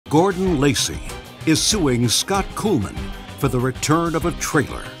Gordon Lacey is suing Scott Kuhlman for the return of a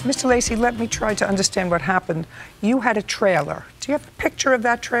trailer. Mr. Lacey, let me try to understand what happened. You had a trailer. Do you have a picture of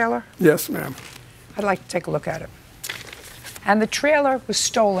that trailer? Yes, ma'am. I'd like to take a look at it. And the trailer was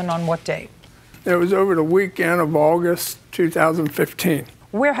stolen on what date? It was over the weekend of August 2015.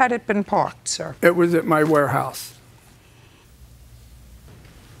 Where had it been parked, sir? It was at my warehouse.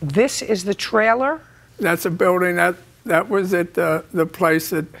 This is the trailer? That's a building that was at the place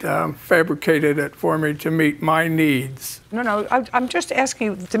that fabricated it for me to meet my needs. No, I'm just asking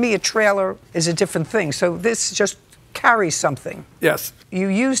you, to me a trailer is a different thing, so this just carries something. Yes. You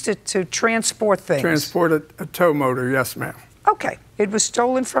used it to transport things. Transport a tow motor, yes, ma'am. Okay. It was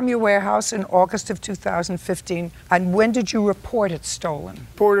stolen from your warehouse in August of 2015. And when did you report it stolen?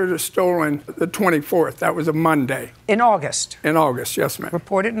 Reported it stolen the 24th. That was a Monday. In August? In August, yes, ma'am.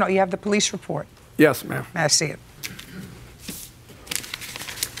 Reported? No, you have the police report? Yes, ma'am. May I see it?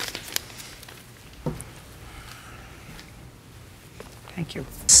 Thank you.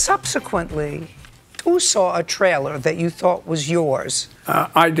 Subsequently, who saw a trailer that you thought was yours?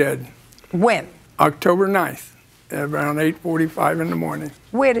 I did. When? October 9th, around 8:45 in the morning.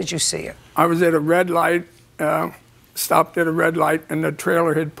 Where did you see it? I was at a red light, stopped at a red light, and the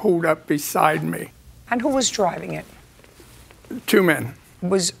trailer had pulled up beside me. And who was driving it? Two men.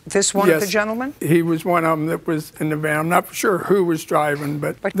 Was this one Yes, of the gentlemen? He was one of them that was in the van. I'm not sure who was driving,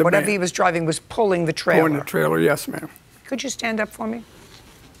 but the whatever man he was driving was pulling the trailer. pulling the trailer, yes, ma'am. Could you stand up for me?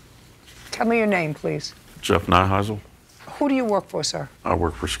 Tell me your name, please. Jeff Nyheisel. Who do you work for, sir? I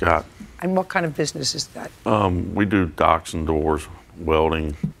work for Scott. And what kind of business is that? We do docks and doors,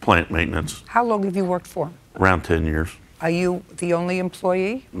 welding, plant maintenance. How long have you worked for him? Around 10 years. Are you the only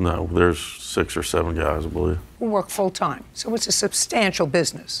employee? No, there's 6 or 7 guys, I believe. Who work full-time. So it's a substantial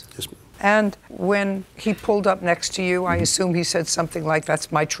business. Yes, ma'am. And when he pulled up next to you, I assume he said something like,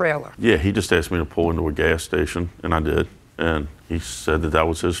 "That's my trailer." Yeah, he just asked me to pull into a gas station, and I did. And he said that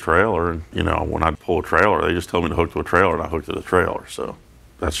was his trailer. And, you know, when I pull a trailer, they just tell me to hook to a trailer, and I hooked to the trailer. So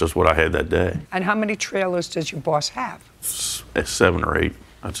that's just what I had that day. And how many trailers does your boss have? 7 or 8,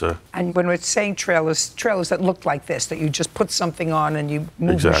 I'd say. And when we're saying trailers that look like this, that you just put something on and you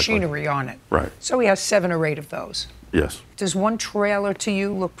move Exactly. machinery on it. Right. So he has 7 or 8 of those. Yes. Does one trailer to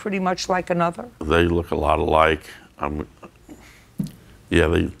you look pretty much like another? They look a lot alike. Yeah,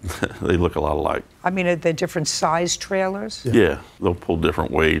 they look a lot alike. I mean, are they different size trailers? Yeah, they'll pull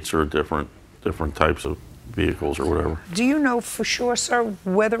different weights or different types of vehicles or whatever. Do you know for sure, sir,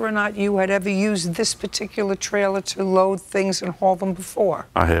 whether or not you had ever used this particular trailer to load things and haul them before?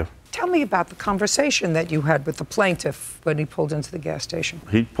 I have. Tell me about the conversation that you had with the plaintiff when he pulled into the gas station.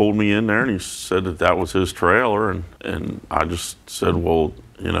 He pulled me in there and he said that was his trailer, and I just said, well,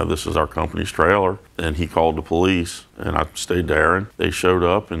 you know, this is our company's trailer. And he called the police, and I stayed there, and they showed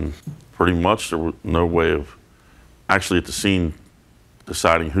up, and pretty much there was no way of actually at the scene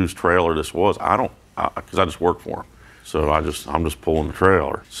deciding whose trailer this was. Because I just work for him. So I'm just pulling the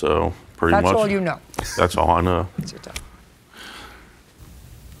trailer. So pretty much. That's all you know? That's all I know. That's your time.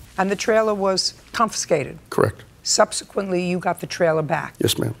 And the trailer was confiscated? Correct. Subsequently, you got the trailer back?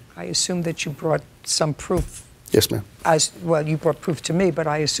 Yes, ma'am. I assume that you brought some proof. Yes, ma'am. Well, you brought proof to me, but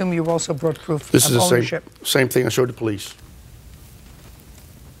I assume you also brought proof This of is the ownership. same thing I showed the police.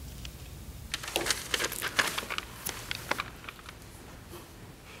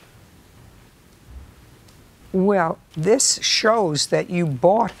 Well, this shows that you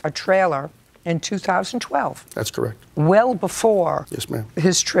bought a trailer in 2012. That's correct. Well before Yes, ma'am.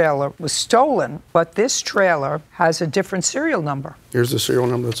 his trailer was stolen, but this trailer has a different serial number. Here's the serial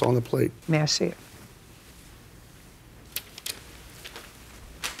number that's on the plate. May I see it?